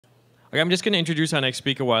Okay, I'm just going to introduce our next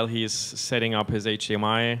speaker while he's setting up his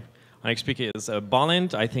HDMI. Our next speaker is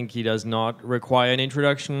Balint. I think he does not require an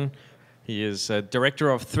introduction. He is Director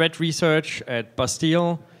of Threat Research at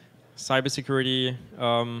Bastille, cybersecurity,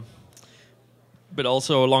 but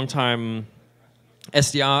also a long-time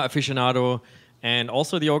SDR aficionado, and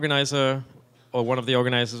also the organizer, or one of the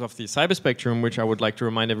organizers of the Cyber Spectrum, which I would like to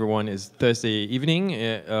remind everyone is Thursday evening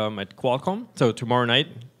at Qualcomm. So tomorrow night,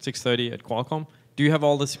 6:30 at Qualcomm. Do you have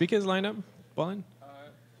all the speakers lined up, Balint?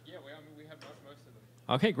 Yeah, we have most of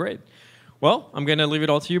them. Okay, great. Well, I'm going to leave it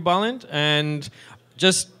all to you, Balint. And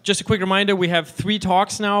just a quick reminder, we have 3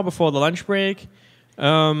 talks now before the lunch break.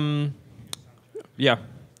 Yeah. Just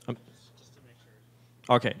to make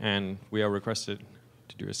sure. Okay, and we are requested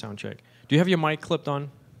to do a sound check. Do you have your mic clipped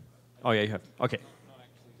on? Oh, yeah, you have. Okay. Not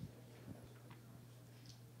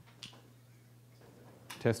actually.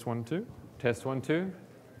 Test 1, 2. Test 1, 2.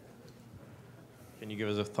 Can you give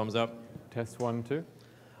us a thumbs up? Test 1, 2.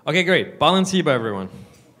 Okay, great. Balint Seeber, everyone.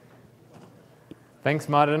 Thanks,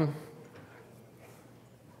 Martin.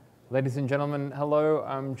 Ladies and gentlemen, hello.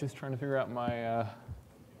 I'm just trying to figure out my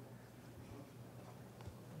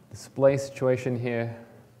display situation here.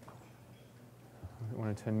 I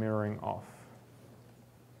want to turn mirroring off.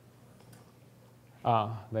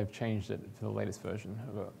 They've changed it to the latest version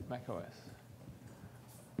of macOS.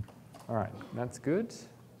 All right, that's good.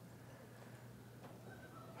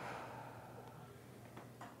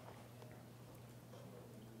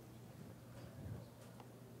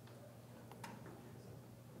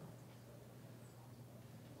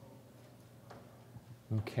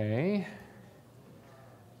 Okay,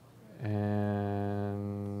 and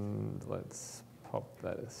let's pop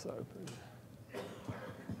that as open.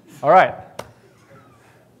 All right.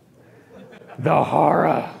 The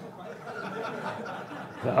horror.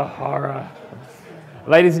 The horror.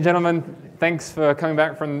 Ladies and gentlemen, thanks for coming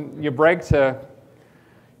back from your break to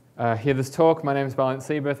hear this talk. My name is Balint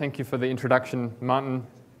Seeber. Thank you for the introduction, Martin.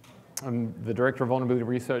 I'm the Director of Vulnerability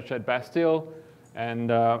Research at Bastille. And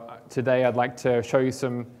today I'd like to show you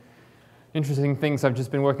some interesting things I've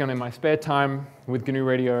just been working on in my spare time with GNU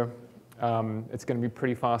Radio. It's going to be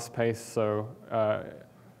pretty fast-paced, so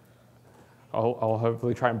I'll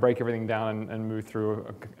hopefully try and break everything down and move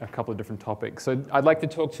through a couple of different topics. So I'd like to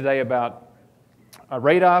talk today about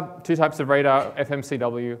radar, 2 types of radar,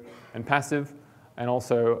 FMCW and passive, and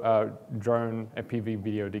also drone FPV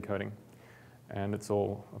video decoding. And it's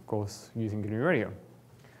all, of course, using GNU Radio.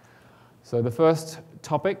 So the first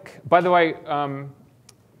topic, by the way,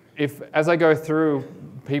 if as I go through,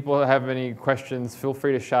 people have any questions, feel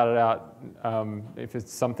free to shout it out. If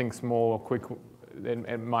it's something small or quick, then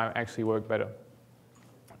it might actually work better.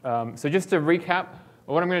 So just to recap,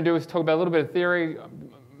 what I'm going to do is talk about a little bit of theory.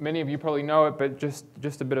 Many of you probably know it, but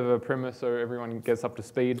just a bit of a primer so everyone gets up to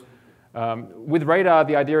speed. With radar,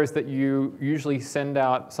 the idea is that you usually send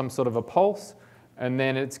out some sort of a pulse, and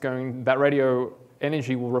then that radio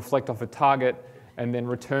energy will reflect off a target and then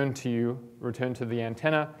return to the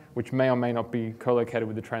antenna, which may or may not be co-located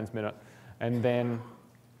with the transmitter. And then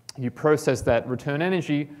you process that return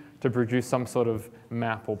energy to produce some sort of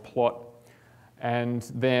map or plot. And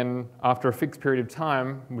then after a fixed period of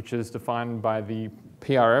time, which is defined by the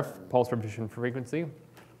PRF, pulse repetition frequency,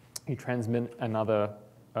 you transmit another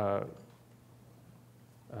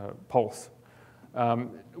pulse.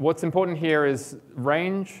 What's important here is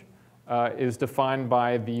range is defined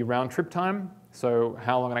by the round trip time, so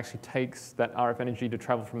how long it actually takes that RF energy to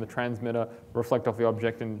travel from the transmitter, reflect off the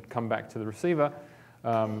object, and come back to the receiver.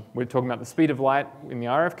 We're talking about the speed of light in the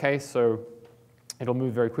RF case, so it'll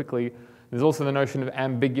move very quickly. There's also the notion of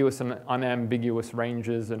ambiguous and unambiguous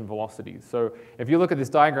ranges and velocities. So if you look at this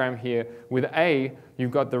diagram here, with A,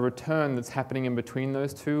 you've got the return that's happening in between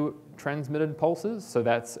those 2 transmitted pulses, so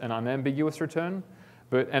that's an unambiguous return.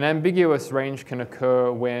 But an ambiguous range can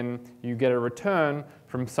occur when you get a return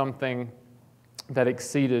from something that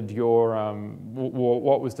exceeded your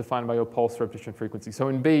what was defined by your pulse repetition frequency. So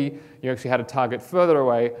in B, you actually had a target further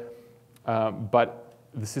away, but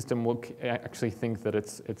the system will actually think that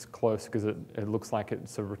it's close because it looks like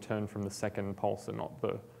it's a return from the second pulse and not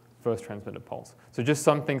the first transmitted pulse. So just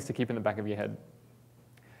some things to keep in the back of your head.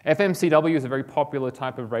 FMCW is a very popular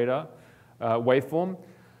type of radar waveform.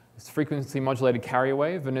 It's a frequency modulated carrier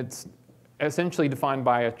wave, and it's essentially defined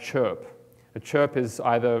by a chirp. A chirp is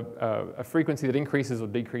either a frequency that increases or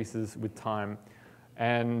decreases with time.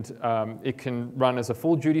 And it can run as a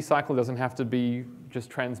full duty cycle. It doesn't have to be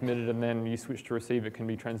just transmitted and then you switch to receive. It can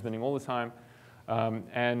be transmitting all the time.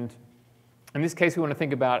 And in this case, we want to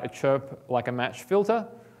think about a chirp like a match filter.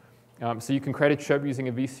 So you can create a chirp using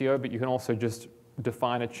a VCO, but you can also just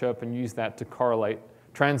define a chirp and use that to correlate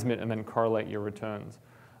transmit and then correlate your returns.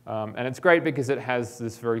 And it's great because it has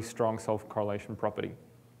this very strong self-correlation property.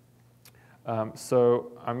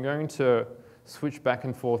 So I'm going to switch back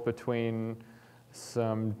and forth between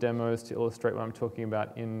some demos to illustrate what I'm talking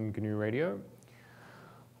about in GNU Radio.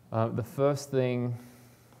 The first thing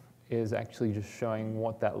is actually just showing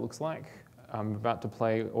what that looks like. I'm about to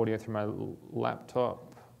play audio through my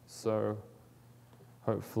laptop, so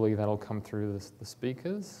hopefully that'll come through the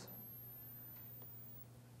speakers.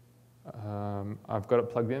 I've got it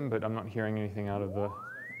plugged in, but I'm not hearing anything out of the...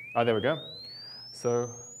 Oh, there we go. So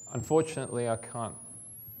unfortunately, I can't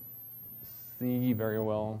see very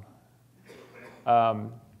well.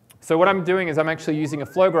 So what I'm doing is I'm actually using a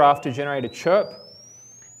flow graph to generate a chirp,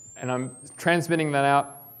 and I'm transmitting that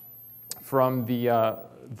out from the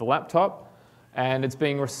laptop, and it's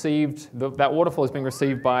being received, that waterfall is being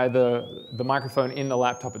received by the microphone in the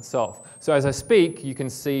laptop itself. So as I speak, you can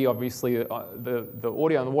see obviously the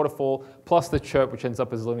audio on the waterfall plus the chirp, which ends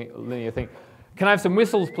up as a linear thing. Can I have some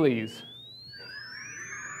whistles, please?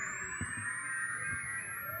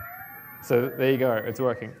 So there you go, it's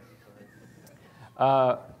working.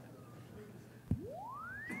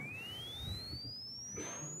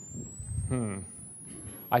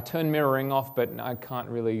 I turn mirroring off, but I can't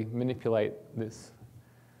really manipulate this,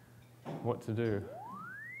 what to do.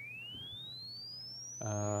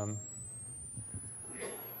 I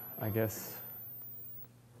guess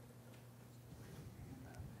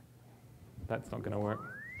that's not going to work.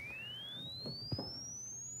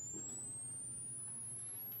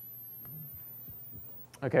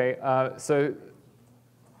 Okay, so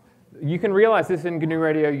you can realize this in GNU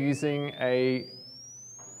Radio using a...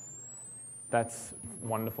 That's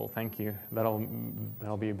wonderful, thank you. That'll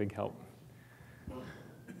be a big help.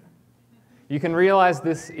 You can realize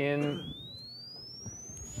this in...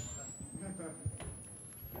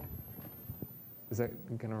 Is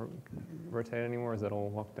that going to rotate anymore, or is that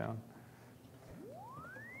all locked down?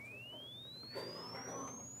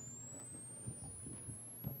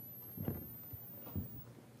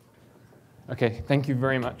 Okay, thank you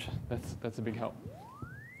very much. That's a big help.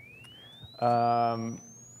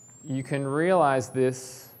 You can realize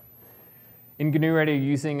this in GNU Radio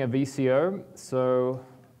using a VCO. So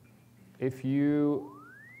if you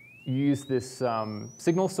use this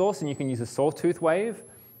signal source, and you can use a sawtooth wave,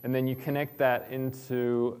 and then you connect that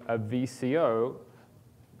into a VCO,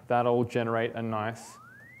 that'll generate a nice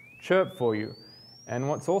chirp for you. And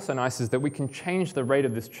what's also nice is that we can change the rate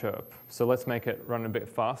of this chirp. So let's make it run a bit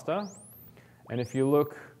faster. And if you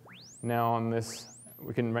look now on this,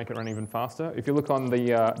 we can make it run even faster. If you look on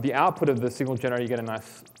the output of the signal generator, you get a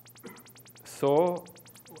nice saw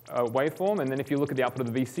waveform. And then if you look at the output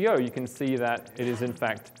of the VCO, you can see that it is in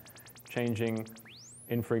fact changing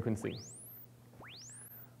in frequency.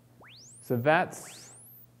 So that's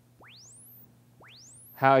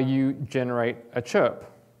how you generate a chirp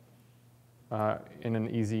in an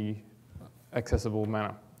easy, accessible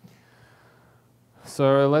manner.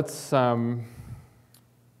 So let's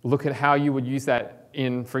look at how you would use that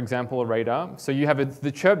in, for example, a radar. So you have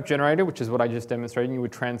the chirp generator, which is what I just demonstrated, and you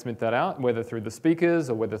would transmit that out, whether through the speakers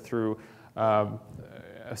or whether through a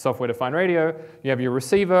software-defined radio. You have your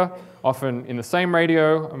receiver, often in the same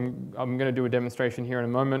radio. I'm going to do a demonstration here in a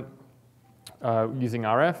moment using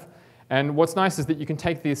RF. And what's nice is that you can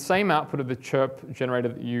take the same output of the chirp generator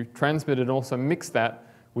that you transmitted and also mix that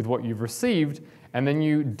with what you've received, and then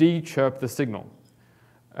you de-chirp the signal.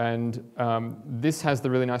 And this has the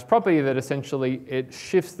really nice property that essentially it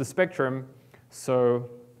shifts the spectrum, so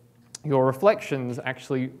your reflections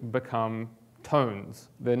actually become tones.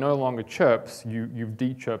 They're no longer chirps, you've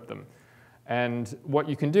de-chirped them. And what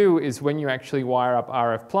you can do is when you actually wire up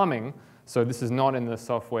RF plumbing, so this is not in the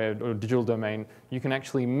software or digital domain, you can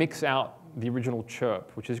actually mix out the original chirp,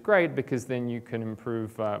 which is great because then you can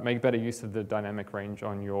improve, make better use of the dynamic range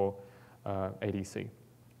on your ADC.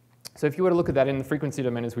 So if you were to look at that in the frequency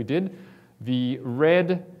domain as we did, the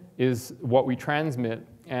red is what we transmit,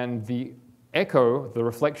 and the echo, the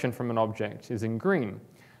reflection from an object, is in green.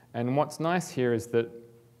 And what's nice here is that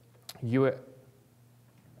you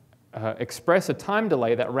express a time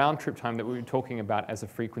delay, that round trip time that we were talking about, as a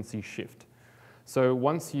frequency shift. So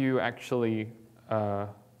once you actually bring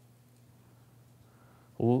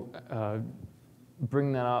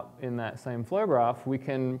that up in that same flow graph, we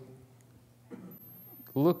can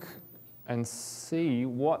look and see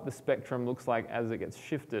what the spectrum looks like as it gets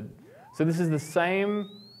shifted. So this is the same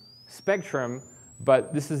spectrum,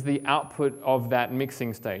 but this is the output of that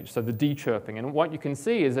mixing stage, so the de-chirping. And what you can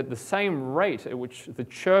see is at the same rate at which the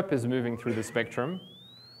chirp is moving through the spectrum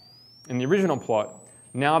in the original plot,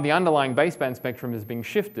 now the underlying baseband spectrum is being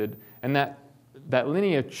shifted, and that that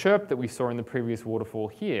linear chirp that we saw in the previous waterfall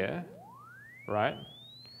here, right,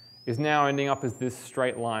 is now ending up as this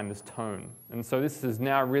straight line, this tone. And so this is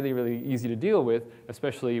now really, really easy to deal with,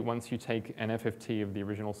 especially once you take an FFT of the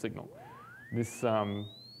original signal. This,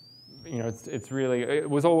 you know, it's really, it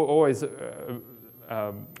was always,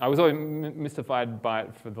 I was always mystified by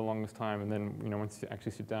it for the longest time, and then, you know, once you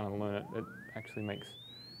actually sit down and learn it, it actually makes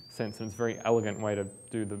sense, and it's a very elegant way to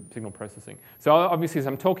do the signal processing. So obviously, as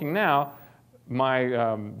I'm talking now,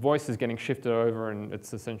 my voice is getting shifted over, and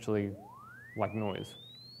it's essentially like noise.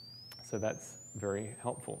 So that's very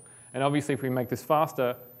helpful. And obviously, if we make this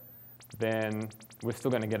faster, then we're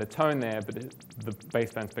still going to get a tone there, but the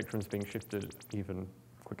baseband spectrum is being shifted even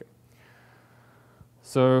quicker.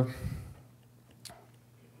 So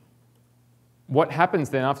what happens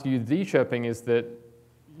then after you do de-chirping is that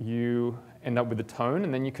you end up with a tone,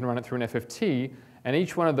 and then you can run it through an FFT, and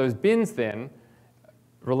each one of those bins then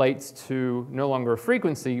relates to no longer a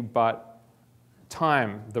frequency, but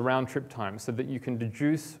time, the round trip time, so that you can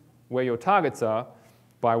deduce where your targets are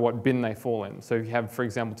by what bin they fall in. So if you have, for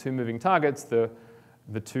example, two moving targets, the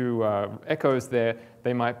two echoes there,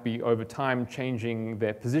 they might be over time changing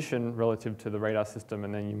their position relative to the radar system,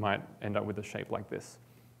 and then you might end up with a shape like this.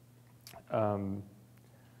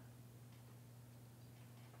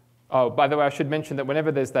 Oh, by the way, I should mention that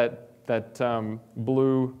whenever there's that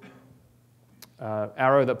blue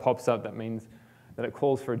arrow that pops up, that means that it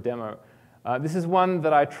calls for a demo. This is one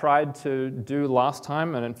that I tried to do last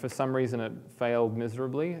time, and for some reason it failed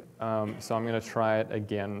miserably, so I'm going to try it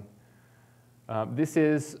again. This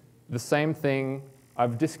is the same thing.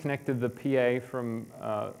 I've disconnected the PA from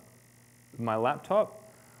my laptop,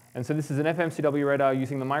 and so this is an FMCW radar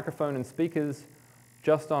using the microphone and speakers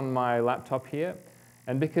just on my laptop here.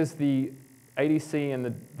 And because the ADC and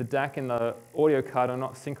the DAC and the audio card are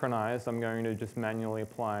not synchronized, I'm going to just manually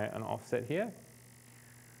apply an offset here.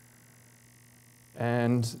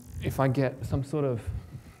 And if I get some sort of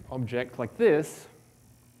object like this,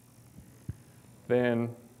 then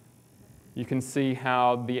you can see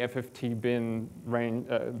how the FFT bin range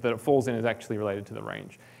that it falls in is actually related to the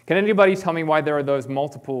range. Can anybody tell me why there are those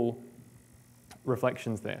multiple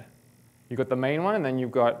reflections there? You've got the main one, and then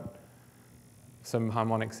you've got some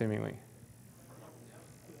harmonics seemingly.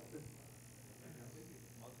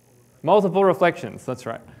 Multiple reflections, that's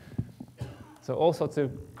right. So all sorts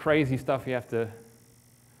of crazy stuff you have to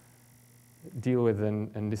deal with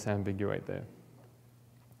and disambiguate there.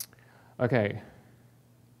 Okay.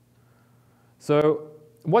 So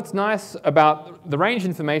what's nice about the range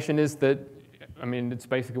information is that, I mean, it's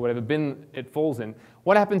basically whatever bin it falls in.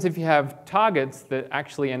 What happens if you have targets that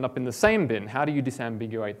actually end up in the same bin? How do you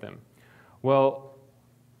disambiguate them? Well,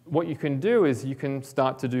 what you can do is you can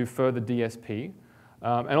start to do further DSP.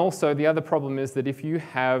 And also, the other problem is that if you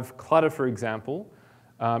have clutter, for example,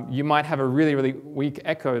 you might have a really, really weak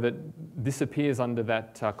echo that disappears under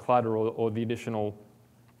that clutter or the additional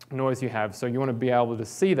noise you have. So you want to be able to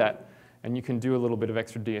see that, and you can do a little bit of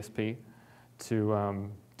extra DSP to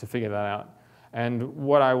figure that out. And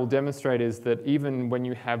what I will demonstrate is that even when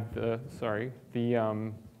you have the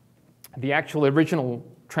actual original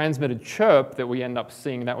transmitted chirp that we end up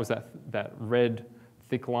seeing, that was that red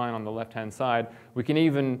thick line on the left-hand side, we can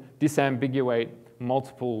even disambiguate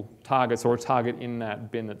multiple targets or a target in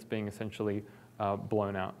that bin that's being essentially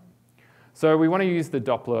blown out. So we want to use the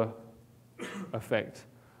Doppler effect.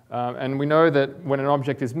 And we know that when an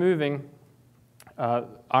object is moving,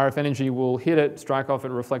 RF energy will hit it, strike off it,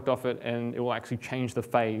 reflect off it, and it will actually change the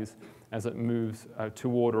phase as it moves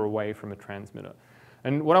toward or away from a transmitter.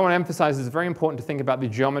 And what I want to emphasize is it's very important to think about the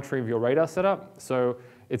geometry of your radar setup. So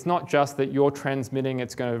it's not just that you're transmitting,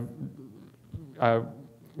 it's going to,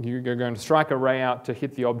 you're going to strike a ray out to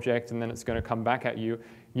hit the object, and then it's going to come back at you.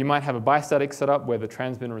 You might have a bistatic setup where the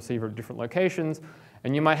transmitter and receiver are at different locations,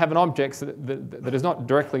 and you might have an object that is not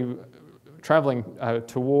directly traveling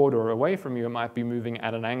toward or away from you. It might be moving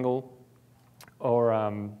at an angle or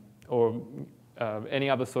any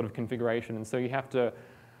other sort of configuration. And so you have to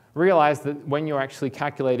realize that when you're actually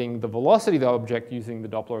calculating the velocity of the object using the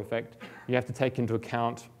Doppler effect, you have to take into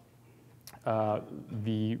account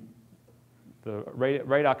the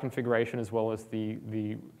radar configuration as well as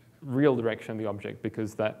the real direction of the object,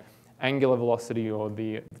 because that angular velocity or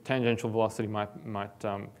the tangential velocity might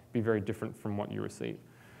be very different from what you receive.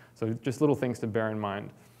 So just little things to bear in mind.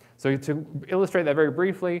 So to illustrate that very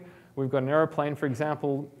briefly, we've got an aeroplane, for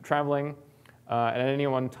example, traveling. At any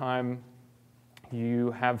one time,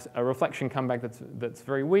 you have a reflection come back that's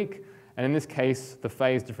very weak. And in this case, the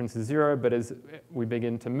phase difference is 0. But as we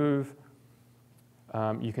begin to move,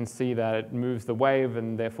 you can see that it moves the wave,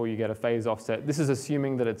 and therefore you get a phase offset. This is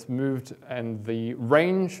assuming that it's moved and the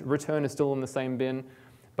range return is still in the same bin,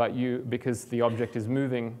 but because the object is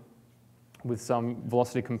moving with some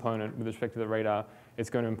velocity component with respect to the radar, it's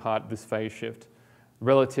going to impart this phase shift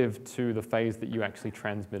relative to the phase that you actually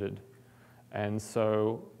transmitted. And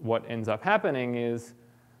so what ends up happening is,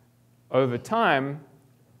 over time,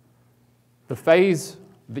 the phase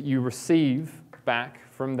that you receive back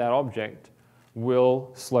from that object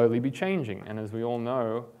will slowly be changing. And as we all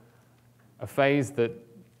know, a phase that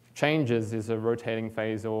changes is a rotating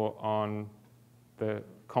phase or on the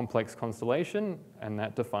complex constellation, and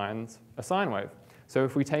that defines a sine wave. So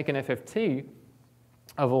if we take an FFT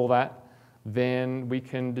of all that, then we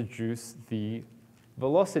can deduce the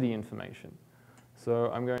velocity information. So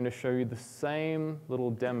I'm going to show you the same little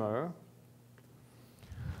demo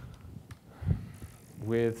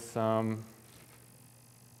with some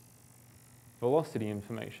velocity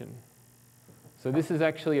information. So this is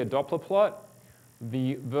actually a Doppler plot.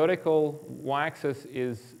 The vertical y-axis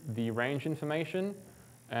is the range information,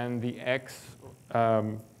 and the x,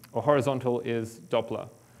 or horizontal, is Doppler.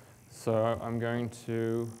 So I'm going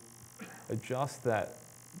to adjust that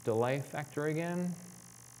delay factor again,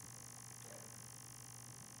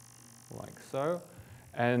 like so.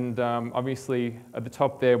 And obviously, at the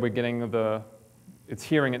top there, we're getting it's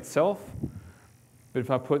hearing itself. But if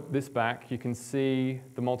I put this back, you can see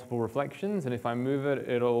the multiple reflections. And if I move it,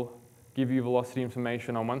 it'll give you velocity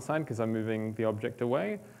information on one side because I'm moving the object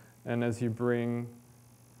away. And as you bring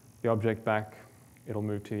the object back, it'll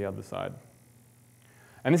move to the other side.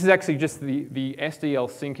 And this is actually just the SDL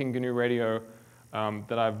syncing GNU radio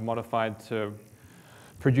that I've modified to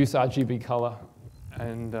produce RGB color.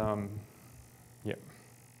 And yeah.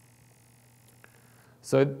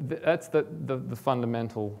 So that's the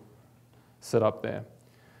fundamental setup there.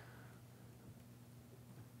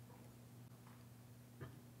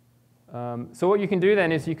 So what you can do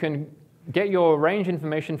then is you can get your range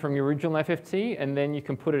information from your original FFT, and then you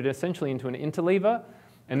can put it essentially into an interleaver,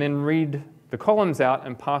 and then read the columns out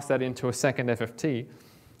and pass that into a second FFT.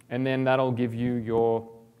 And then that'll give you your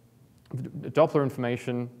Doppler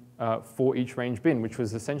information for each range bin, which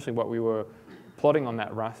was essentially what we were plotting on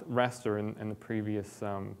that raster in the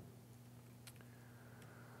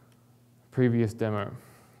previous demo.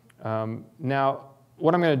 Now,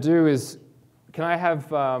 what I'm going to do is, can I have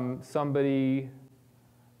somebody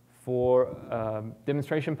for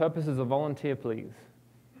demonstration purposes a volunteer, please?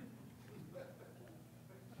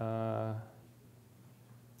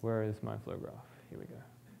 Where is my flow graph? Here we go.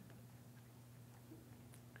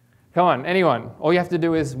 Come on, anyone. All you have to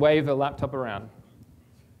do is wave a laptop around.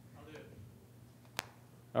 I'll do it.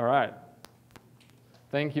 All right.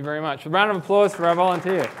 Thank you very much. A round of applause for our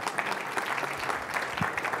volunteer. It's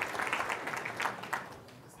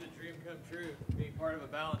the dream come true, being part of a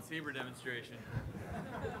Balint Seeber demonstration.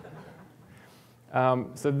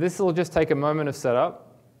 So this will just take a moment of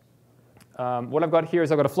setup. What I've got here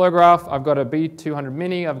is I've got a flow graph, I've got a B200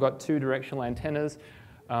 Mini, I've got 2 directional antennas.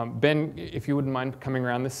 Ben, if you wouldn't mind coming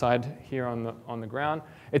around this side here on the ground.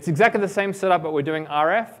 It's exactly the same setup, but we're doing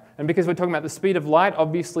RF. And because we're talking about the speed of light,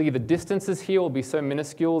 obviously the distances here will be so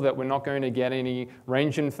minuscule that we're not going to get any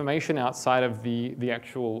range information outside of the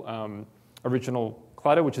actual original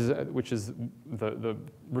clutter, which is the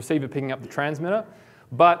receiver picking up the transmitter.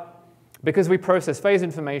 But because we process phase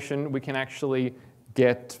information, we can actually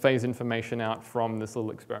get phase information out from this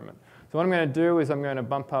little experiment. So what I'm going to do is I'm going to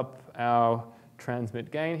bump up our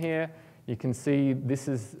transmit gain here. You can see this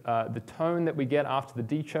is the tone that we get after the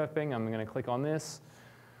de-chirping. I'm going to click on this.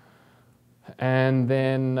 And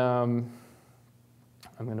then I'm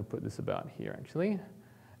going to put this about here, actually.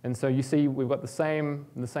 And so you see we've got the same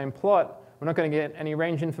plot. We're not going to get any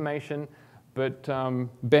range information. But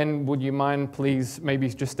Ben, would you mind, please, maybe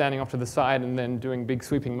just standing off to the side and then doing big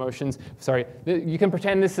sweeping motions? Sorry, you can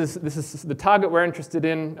pretend this is the target we're interested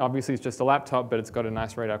in. Obviously, it's just a laptop, but it's got a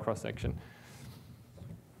nice radar cross-section.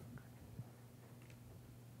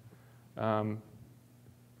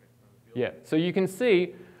 Yeah, so you can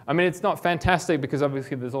see, I mean, it's not fantastic because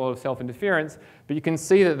obviously there's a lot of self-interference, but you can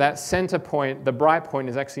see that that center point, the bright point,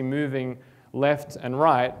 is actually moving left and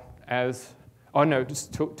right as, oh no,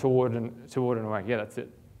 just toward and away. Yeah, that's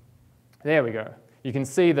it. There we go. You can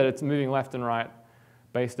see that it's moving left and right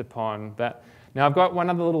based upon that. Now I've got one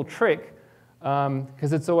other little trick,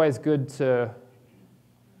 because it's always good to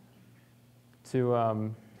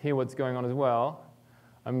hear what's going on as well.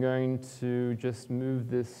 I'm going to just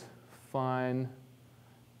move this fine,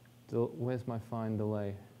 where's my fine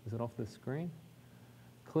delay? Is it off the screen?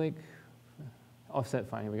 Click, offset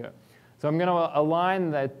fine, here we go. So I'm going to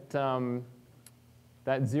align that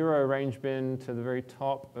that 0 range bin to the very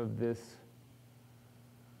top of this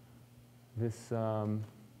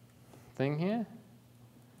thing here.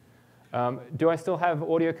 Do I still have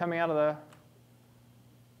audio coming out of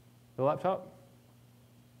the laptop?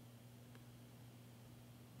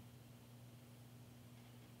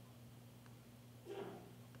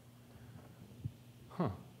 Huh,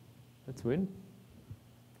 that's weird.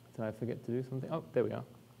 Did I forget to do something? Oh, there we are.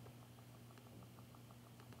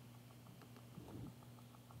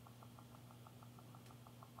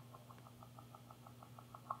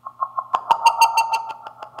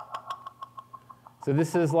 So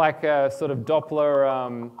this is like a sort of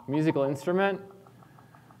Doppler musical instrument.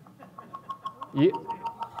 You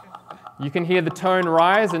can hear the tone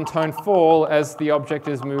rise and tone fall as the object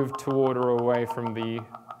is moved toward or away from the...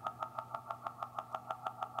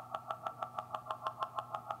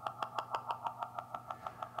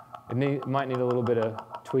 It might need a little bit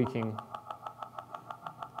of tweaking.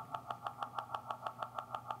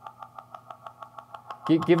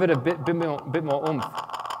 Give it a bit more oomph.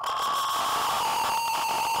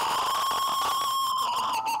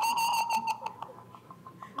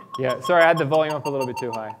 Yeah, sorry, I had the volume up a little bit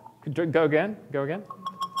too high. Go again, go again.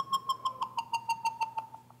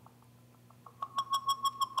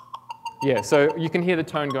 Yeah, so you can hear the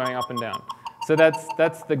tone going up and down. So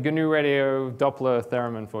that's the GNU Radio Doppler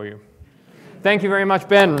theremin for you. Thank you very much,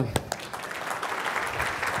 Ben.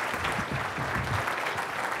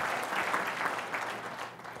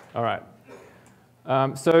 All right.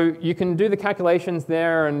 So you can do the calculations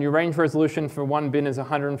there, and your range resolution for one bin is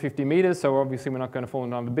 150 meters, so obviously we're not going to fall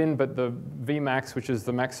into another bin, but the Vmax, which is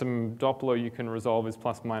the maximum Doppler you can resolve, is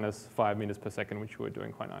plus minus 5 meters per second, which we're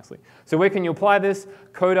doing quite nicely. So where can you apply this?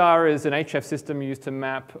 CODAR is an HF system used to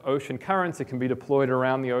map ocean currents. It can be deployed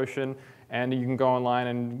around the ocean, and you can go online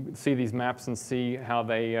and see these maps and see how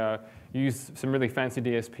they use some really fancy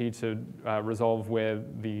DSP to resolve where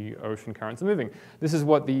the ocean currents are moving. This is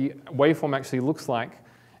what the waveform actually looks like.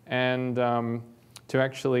 And to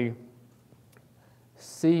actually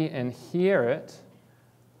see and hear it,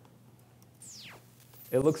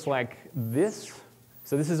 it looks like this.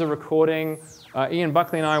 So this is a recording. Ian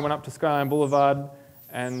Buckley and I went up to Skyline Boulevard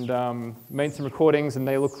and made some recordings, and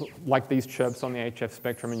they look like these chirps on the HF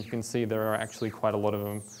spectrum, and you can see there are actually quite a lot of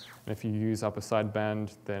them. And if you use upper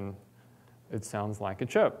sideband, then it sounds like a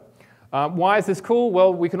chirp. Why is this cool?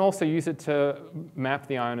 Well, we can also use it to map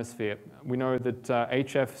the ionosphere. We know that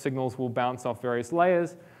HF signals will bounce off various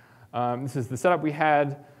layers. This is the setup we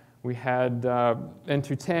had. We had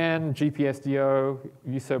N210, GPSDO,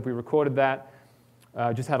 USERP, we recorded that.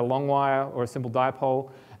 Just had a long wire or a simple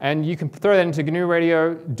dipole. And you can throw that into GNU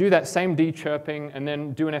Radio, do that same de-chirping, and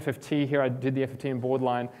then do an FFT. Here I did the FFT in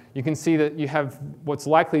borderline. You can see that you have what's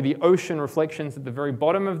likely the ocean reflections at the very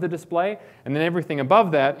bottom of the display, and then everything above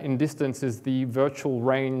that in distance is the virtual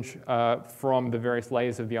range from the various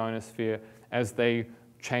layers of the ionosphere as they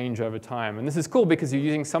change over time. And this is cool because you're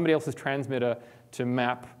using somebody else's transmitter to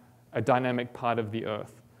map a dynamic part of the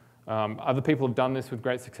Earth. Other people have done this with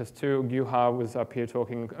great success too. Guha was up here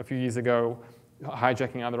talking a few years ago,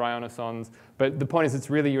 hijacking other ionosons. But the point is it's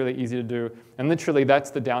really, really easy to do. And literally, that's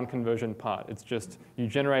the down conversion part. It's just you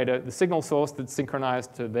generate the signal source that's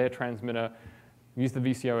synchronized to their transmitter, use the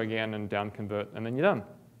VCO again, and down convert, and then you're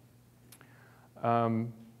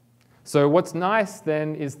done. So what's nice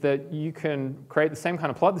then is that you can create the same kind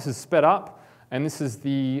of plot. This is sped up, and this is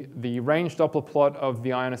the range Doppler plot of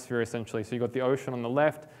the ionosphere, essentially. So you've got the ocean on the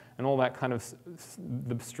left, and all that kind of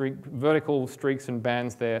vertical streaks and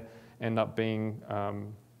bands there end up being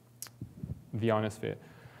the ionosphere.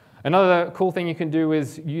 Another cool thing you can do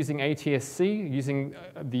is using ATSC, using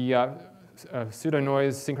the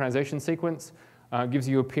pseudo-noise synchronization sequence. Gives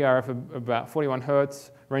you a PRF of about 41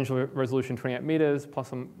 hertz, range resolution 28 meters,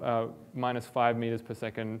 plus minus 5 meters per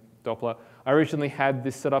second Doppler. I originally had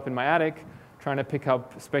this set up in my attic, trying to pick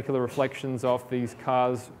up specular reflections off these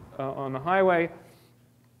cars on the highway.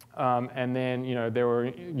 And then,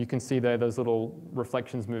 you can see there those little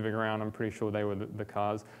reflections moving around. I'm pretty sure they were the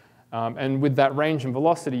cars. And with that range and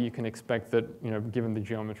velocity, you can expect that, given the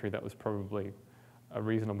geometry, that was probably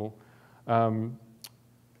reasonable.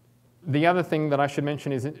 The other thing that I should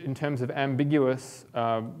mention is in terms of ambiguous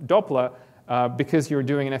Doppler, because you're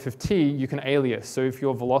doing an FFT, you can alias. So if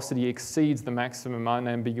your velocity exceeds the maximum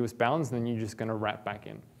unambiguous bounds, then you're just going to wrap back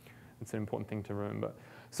in. It's an important thing to remember.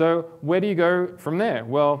 So where do you go from there?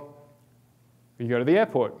 Well, you go to the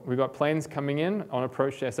airport. We've got planes coming in on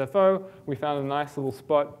approach to SFO. We found a nice little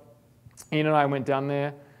spot. Ian and I went down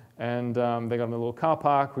there, and they got in a little car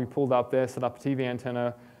park. We pulled up there, set up a TV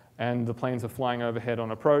antenna, and the planes are flying overhead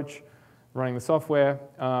on approach, running the software.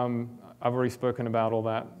 I've already spoken about all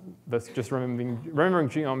that. That's just remembering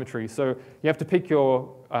geometry. So you have to pick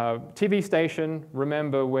your TV station,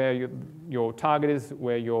 remember where your target is,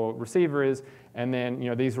 where your receiver is, and then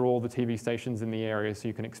these are all the TV stations in the area, so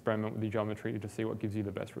you can experiment with the geometry to see what gives you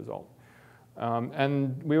the best result.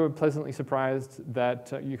 And we were pleasantly surprised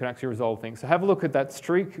that you can actually resolve things. So have a look at that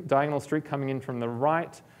streak, diagonal streak coming in from the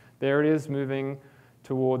right. There it is, moving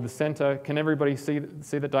toward the center. Can everybody see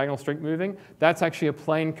the diagonal streak moving? That's actually a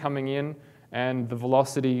plane coming in, and the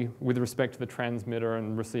velocity with respect to the transmitter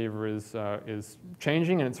and receiver is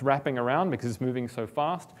changing, and it's wrapping around because it's moving so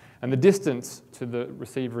fast. And the distance to the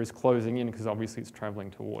receiver is closing in because obviously it's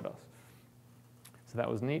traveling toward us. So that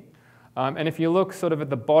was neat. And if you look sort of at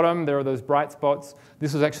the bottom, there are those bright spots.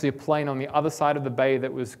 This was actually a plane on the other side of the bay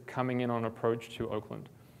that was coming in on approach to Oakland.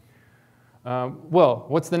 Well,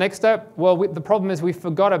 what's the next step? Well, the problem is we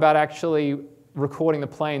forgot about actually recording the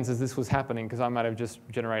planes as this was happening, because I might have just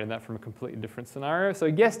generated that from a completely different scenario. So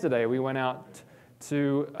yesterday we went out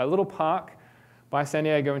to a little park by San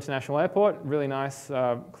Diego International Airport, really nice,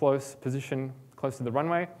 close position, close to the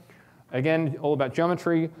runway. Again, all about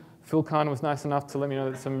geometry. Phil Kahn was nice enough to let me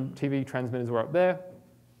know that some TV transmitters were up there.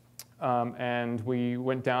 And we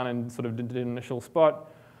went down and sort of did an initial spot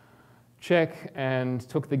check and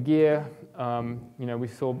took the gear. We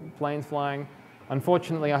saw planes flying.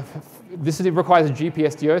 Unfortunately, it requires a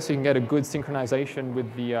GPS DO, so you can get a good synchronization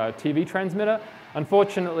with the TV transmitter.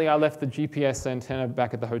 Unfortunately, I left the GPS antenna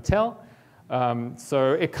back at the hotel.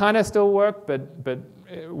 So it kind of still worked, but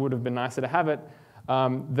it would have been nicer to have it.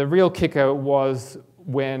 The real kicker was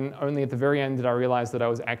when only at the very end did I realize that I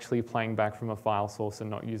was actually playing back from a file source and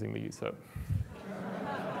not using the user.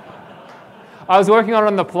 I was working on it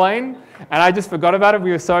on the plane, and I just forgot about it.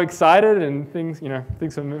 We were so excited, and things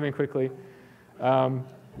were moving quickly.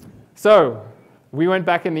 So we went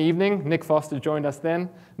back in the evening. Nick Foster joined us then.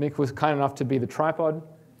 Nick was kind enough to be the tripod,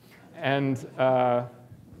 and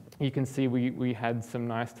you can see we had some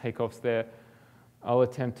nice takeoffs there. I'll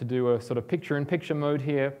attempt to do a sort of picture-in-picture mode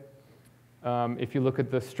here. If you look at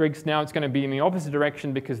the streaks now, it's going to be in the opposite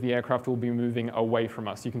direction because the aircraft will be moving away from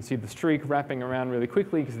us. You can see the streak wrapping around really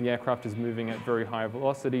quickly because the aircraft is moving at very high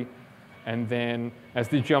velocity. And then as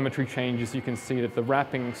the geometry changes, you can see that the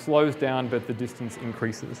wrapping slows down, but the distance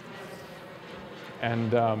increases.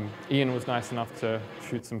 And Ian was nice enough to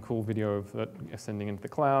shoot some cool video of that ascending into the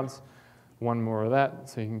clouds. One more of that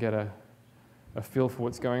so you can get a feel for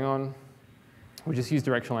what's going on. We just used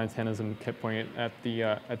directional antennas and kept pointing it at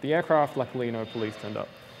the aircraft. Luckily, no police turned up.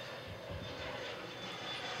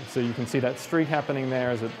 So you can see that streak happening there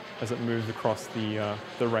as it moves across the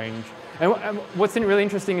range. And what's really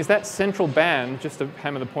interesting is that central band, just to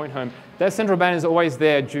hammer the point home, that central band is always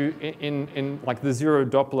there in like the zero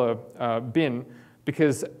Doppler bin,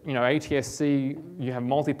 because ATSC, you have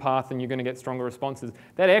multipath and you're going to get stronger responses.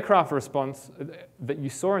 That aircraft response that you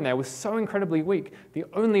saw in there was so incredibly weak. The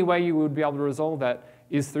only way you would be able to resolve that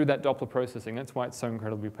is through that Doppler processing. That's why it's so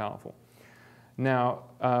incredibly powerful. Now,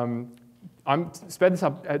 I'm sped this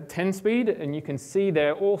up at 10 speed, and you can see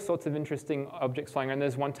there are all sorts of interesting objects flying around.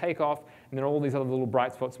 There's one takeoff, and there are all these other little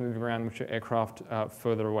bright spots moving around, which are aircraft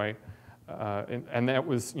further away. And that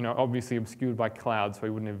was, obviously obscured by clouds, so we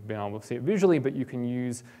wouldn't have been able to see it visually, but you can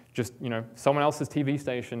use just, someone else's TV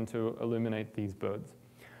station to illuminate these birds.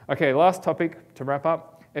 Okay, last topic to wrap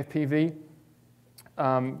up, FPV.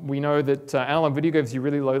 We know that analog video gives you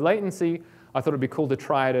really low latency. I thought it'd be cool to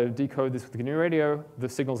try to decode this with the GNU radio. The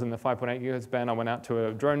signal's in the 5.8 gigahertz band. I went out to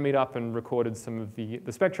a drone meetup and recorded some of the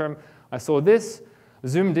spectrum. I saw this,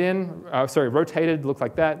 zoomed in, rotated, looked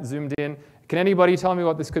like that, zoomed in. Can anybody tell me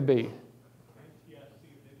what this could be?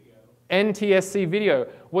 NTSC video.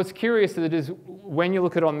 What's curious is when you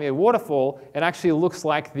look at it on the waterfall, it actually looks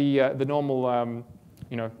like the normal,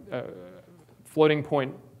 floating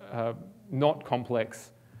point, not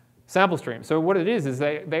complex sample stream. So what it is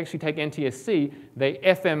they actually take NTSC, they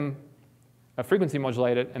FM frequency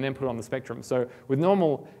modulate it, and then put it on the spectrum. So with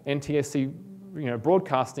normal NTSC,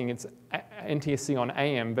 broadcasting, it's NTSC on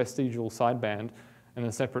AM, vestigial sideband, and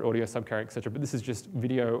a separate audio subcarrier, et cetera. But this is just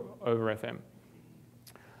video over FM.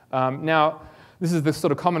 Now, this is the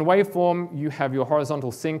sort of common waveform. You have your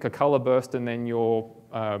horizontal sync, a color burst, and then your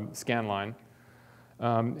scan line.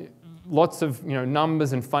 Lots of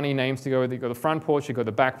numbers and funny names to go with it. You've got the front porch, you've got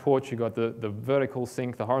the back porch, you've got the vertical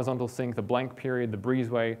sync, the horizontal sync, the blank period, the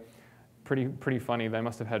breezeway. Pretty funny. They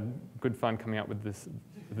must have had good fun coming up with this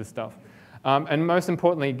stuff. And most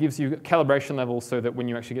importantly, it gives you calibration levels so that when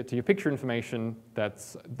you actually get to your picture information,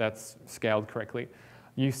 that's scaled correctly.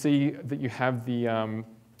 You see that you have the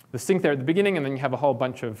the sync there at the beginning, and then you have a whole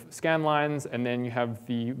bunch of scan lines, and then you have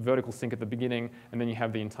the vertical sync at the beginning, and then you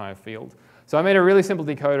have the entire field. So I made a really simple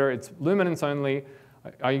decoder. It's luminance only.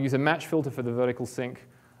 I use a match filter for the vertical sync.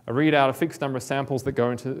 I read out a fixed number of samples that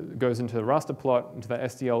goes into the raster plot, into the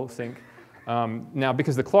SDL sync. Now,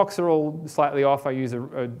 because the clocks are all slightly off, I use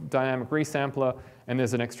a dynamic resampler, and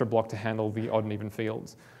there's an extra block to handle the odd and even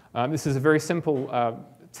fields. This is a very simple,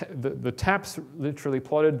 the taps literally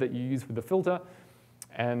plotted that you use with the filter,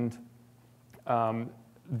 and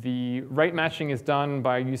the rate matching is done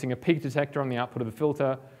by using a peak detector on the output of the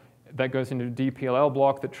filter. That goes into a DPLL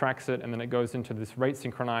block that tracks it, and then it goes into this rate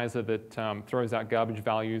synchronizer that throws out garbage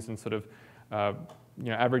values and sort of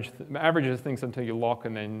averages things until you lock,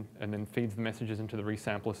 and then feeds the messages into the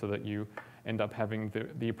resampler so that you end up having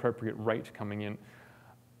the appropriate rate coming in.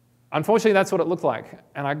 Unfortunately, that's what it looked like,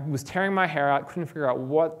 and I was tearing my hair out, couldn't figure out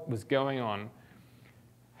what was going on.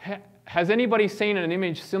 Has anybody seen an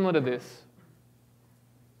image similar to this?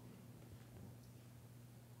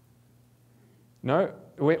 No?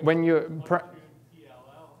 When you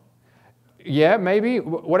yeah, maybe.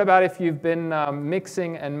 What about if you've been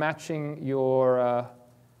mixing and matching your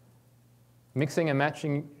mixing and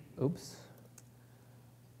matching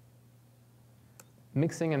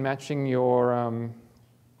your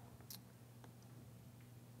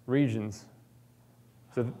regions?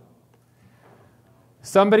 So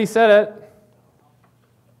somebody said it.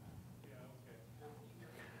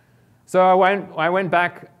 So I went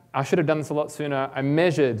back. I should have done this a lot sooner. I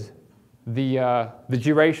measured the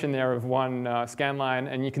duration there of one scan line,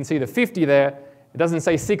 and you can see the 50 there. It doesn't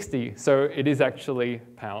say 60, so it is actually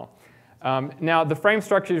PAL. Now, the frame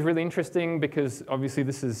structure is really interesting because obviously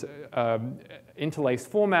this is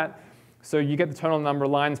interlaced format, so you get the total number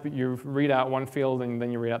of lines, but you read out one field and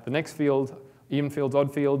then you read out the next field, even fields,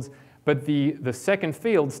 odd fields. But the second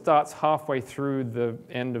field starts halfway through the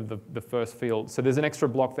end of the first field. So there's an extra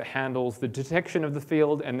block that handles the detection of the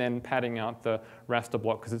field and then padding out the raster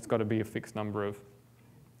block because it's got to be a fixed number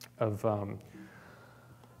of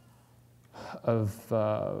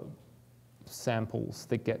samples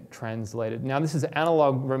that get translated. Now this is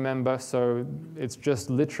analog, remember, so it's just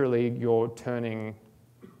literally you're turning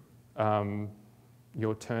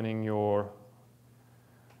your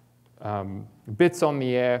bits on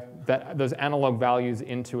the air, those analog values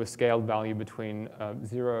into a scaled value between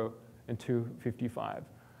 0 and 255.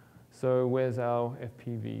 So where's our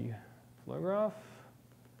FPV flow graph?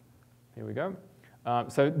 Here we go.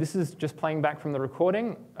 So this is just playing back from the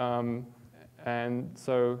recording. And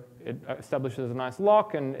so it establishes a nice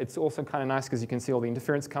lock, and it's also kind of nice because you can see all the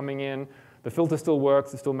interference coming in. The filter still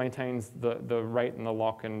works, it still maintains the rate and the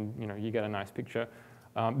lock, and you get a nice picture.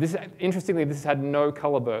 Interestingly, this had no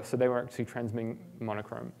color burst, so they were actually transmitting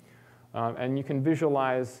monochrome. And you can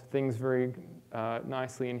visualize things very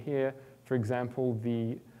nicely in here. For example,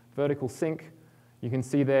 the vertical sync, you can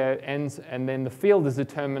see there ends, and then the field is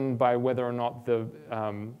determined by whether or not the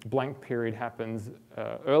blank period happens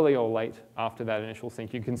early or late after that initial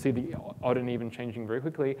sync. You can see the odd and even changing very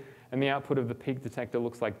quickly, and the output of the peak detector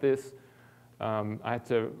looks like this. I had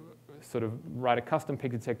to sort of write a custom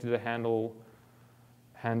peak detector to handle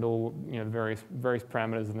various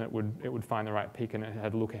parameters, and it would find the right peak, and it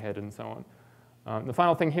had look ahead and so on. The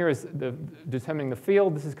final thing here is determining the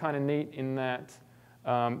field. This is kind of neat in that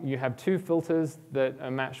you have two filters that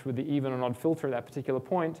are matched with the even and odd filter at that particular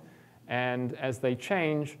point, and as they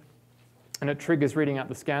change, and it triggers reading out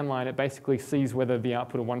the scan line, it basically sees whether the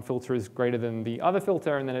output of one filter is greater than the other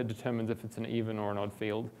filter, and then it determines if it's an even or an odd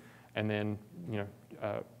field, and then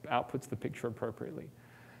outputs the picture appropriately.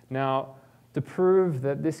 Now, to prove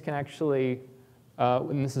that this can actually,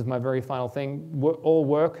 and this is my very final thing, all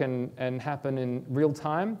work and happen in real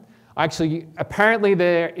time, apparently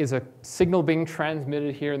there is a signal being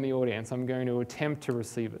transmitted here in the audience. I'm going to attempt to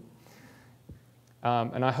receive it.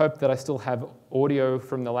 And I hope that I still have audio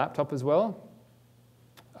from the laptop as well.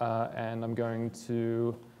 And I'm going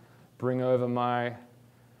to bring over my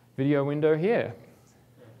video window here.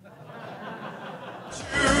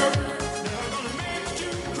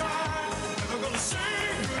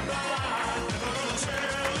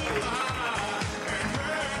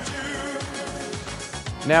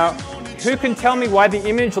 Now, who can tell me why the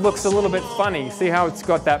image looks a little bit funny? See how it's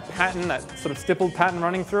got that pattern, that sort of stippled pattern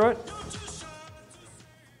running through it?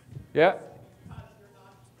 Yeah?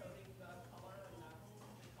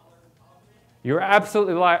 You're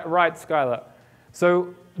absolutely right, Skylar.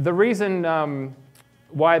 So the reason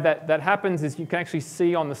why that happens is you can actually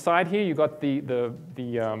see on the side here, you've got the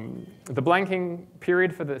blanking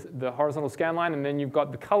period for the horizontal scan line, and then you've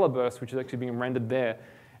got the color burst, which is actually being rendered there.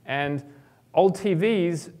 And old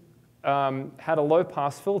TVs had a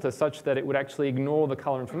low-pass filter such that it would actually ignore the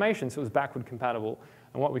color information, so it was backward compatible.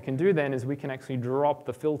 And what we can do then is we can actually drop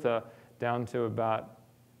the filter down to about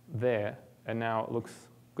there, and now it looks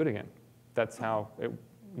good again. That's how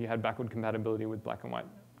you had backward compatibility with black and white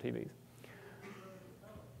TVs.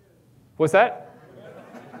 What's that?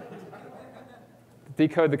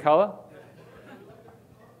 Decode the color?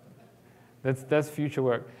 That's future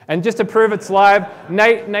work. And just to prove it's live,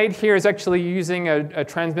 Nate here is actually using a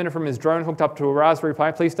transmitter from his drone hooked up to a Raspberry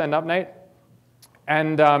Pi. Please stand up, Nate.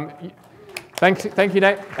 And thank you,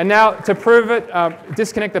 Nate. And now to prove it,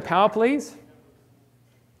 disconnect the power, please.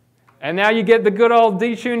 And now you get the good old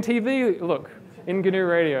detuned TV look in GNU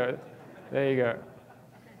Radio. There you go.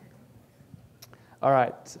 All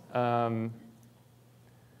right.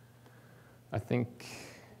 I think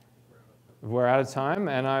we're out of time,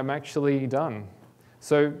 and I'm actually done.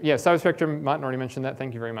 So yeah, Cyber Spectrum, Martin already mentioned that.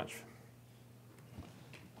 Thank you very much.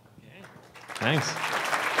 Okay. Thanks.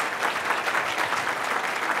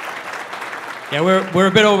 Yeah, we're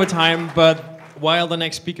a bit over time, but while the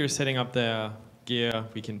next speaker is setting up their gear,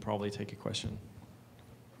 we can probably take a question.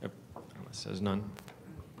 Yep. Unless there's none.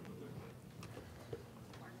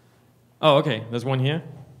 Oh, okay. There's one here.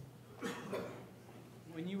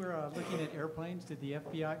 When you were looking at airplanes, did the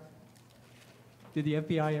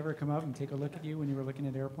FBI ever come up and take a look at you when you were looking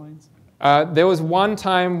at airplanes? There was one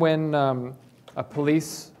time when a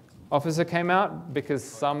police officer came out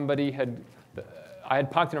because I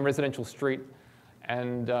had parked in a residential street,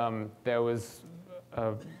 and there was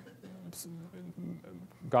a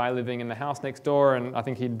guy living in the house next door, and I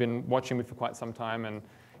think he'd been watching me for quite some time, and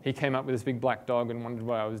he came up with this big black dog and wondered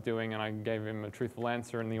what I was doing, and I gave him a truthful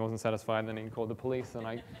answer, and he wasn't satisfied, and then he called the police, and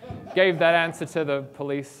I gave that answer to the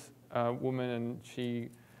police woman, and she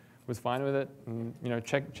was fine with it, and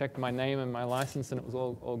checked my name and my license, and it was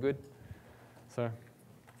all good. So,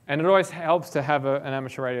 and it always helps to have an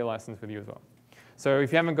amateur radio license with you as well. So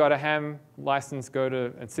if you haven't got a ham license, go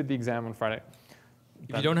to and sit the exam on Friday.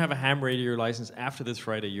 If you don't have a ham radio license after this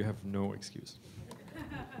Friday, you have no excuse.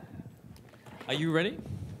 Are you ready?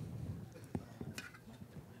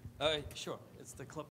 Sure. It's the clip.